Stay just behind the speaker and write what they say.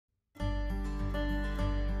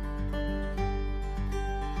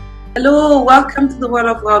Hello, welcome to the World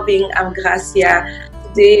of Wellbeing. I'm Gracia.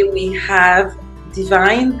 Today we have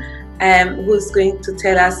Divine, who's going to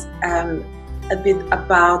tell us a bit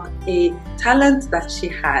about a talent that she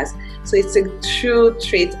has. So it's a true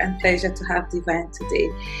treat and pleasure to have Divine today.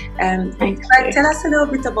 Divine, tell us a little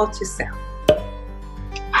bit about yourself.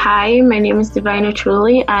 Hi, my name is Divine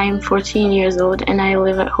Ocholi. I'm 14 years old and I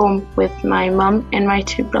live at home with my mum and my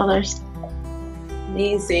two brothers.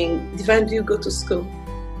 Amazing. Divine, do you go to school?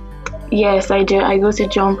 Yes, I do. I go to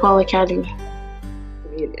John Paul Academy.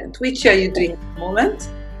 Brilliant. Which year are you doing at the moment?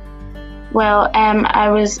 Well, I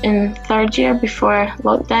was in third year before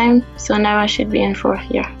lockdown, so now I should be in fourth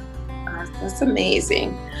year. That's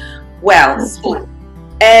amazing. Well, so,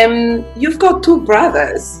 you've got two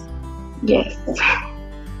brothers. Yes.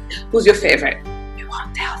 Who's your favorite? You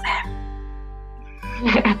won't tell them.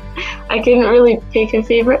 I couldn't really pick a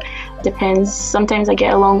favorite. Depends. Sometimes I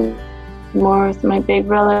get along more with my big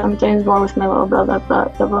brother, sometimes more with my little brother,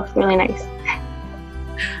 but they're both really nice.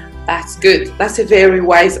 That's good. That's a very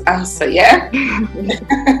wise answer, yeah?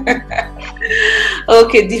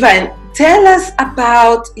 Okay, Divine, tell us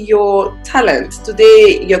about your talent.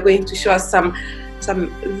 Today you're going to show us some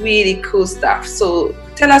really cool stuff. So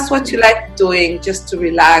tell us what you like doing just to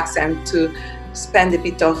relax and to spend a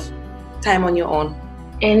bit of time on your own.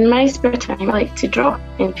 In my spare time, I like to draw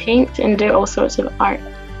and paint and do all sorts of art.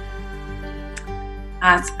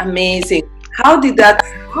 That's amazing. How did that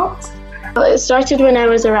start? Well, it started when I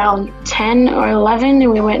was around 10 or 11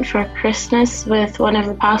 and we went for Christmas with one of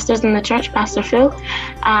the pastors in the church, Pastor Phil,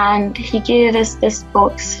 and he gave us this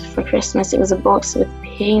box for Christmas. It was a box with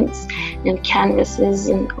paints and canvases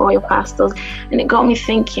and oil pastels, and it got me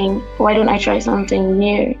thinking, why don't I try something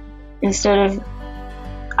new instead of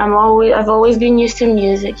I've always been used to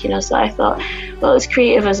music, so I thought, well, it's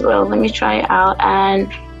creative as well, let me try it out.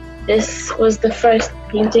 And this was the first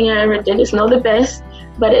painting I ever did. It's not the best,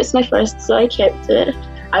 but it's my first, so I kept it.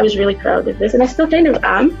 I was really proud of this, and I still kind of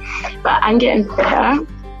am, but I'm getting better.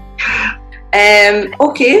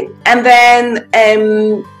 Okay, and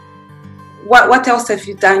then what else have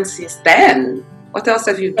you done since then? What else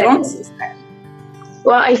have you drawn since then?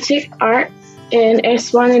 Well, I took art in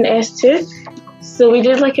S1 and S2. So we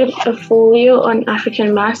did like a folio on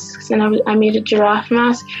African masks, and I made a giraffe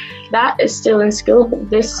mask. That is still in school, but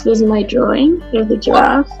this was my drawing of the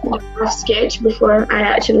giraffe, my first sketch before I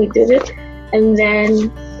actually did it. And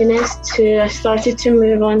then in S2, I started to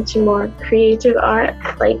move on to more creative art,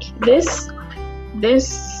 like this.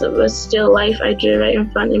 This was still life I drew right in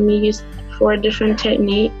front of me, used 4 different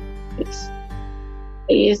techniques.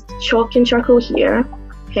 I used chalk and charcoal here,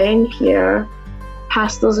 pen here,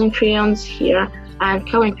 pastels and crayons here, and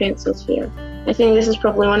coloring pencils here. I think this is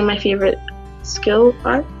probably one of my favorite school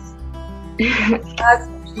arts. That's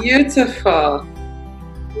beautiful,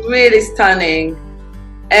 really stunning.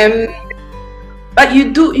 But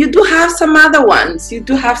you do have some other ones. You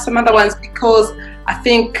do have some other ones, because I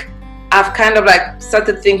think I've kind of like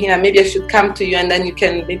started thinking that maybe I should come to you and then you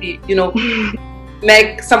can maybe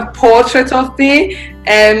make some portrait of me.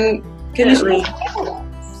 Can you show?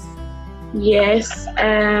 Yes,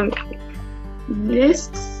 this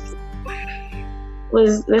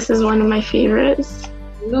is one of my favorites.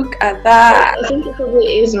 Look at that. I think it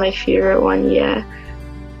probably is my favorite one, yeah.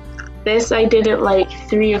 This, I did it like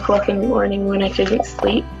 3 o'clock in the morning when I couldn't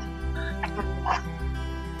sleep.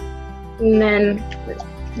 And then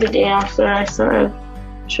the day after, I sort of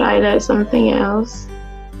tried out something else.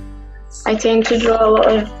 I tend to draw a lot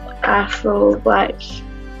of Afro black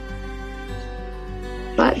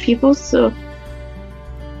people, so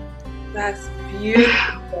that's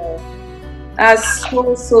beautiful. That's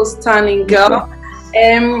so stunning, girl.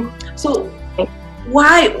 So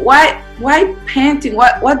why painting?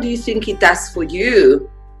 What do you think it does for you?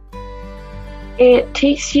 It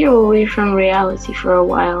takes you away from reality for a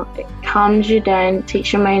while. It calms you down,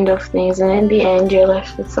 takes your mind off things, and in the end you're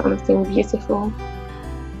left with something beautiful.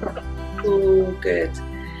 Oh, good.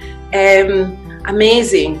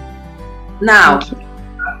 Amazing. Now,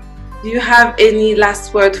 do you have any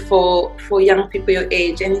last word for young people your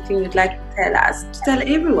age? Anything you'd like to tell us? To tell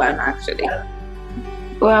everyone, actually.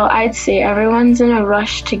 Well, I'd say everyone's in a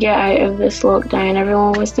rush to get out of this lockdown.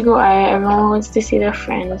 Everyone wants to go out, everyone wants to see their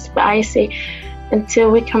friends. But I say,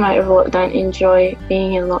 until we come out of lockdown, enjoy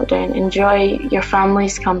being in lockdown. Enjoy your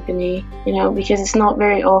family's company, because it's not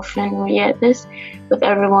very often we get this. With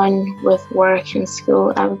everyone with work and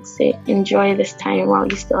school, I would say enjoy this time while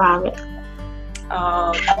you still have it.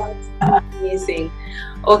 Oh, that's amazing.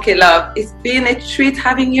 Okay, love, it's been a treat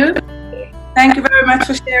having you. Thank you very much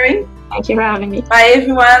for sharing. Thank you for having me. Bye,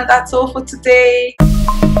 everyone. That's all for today.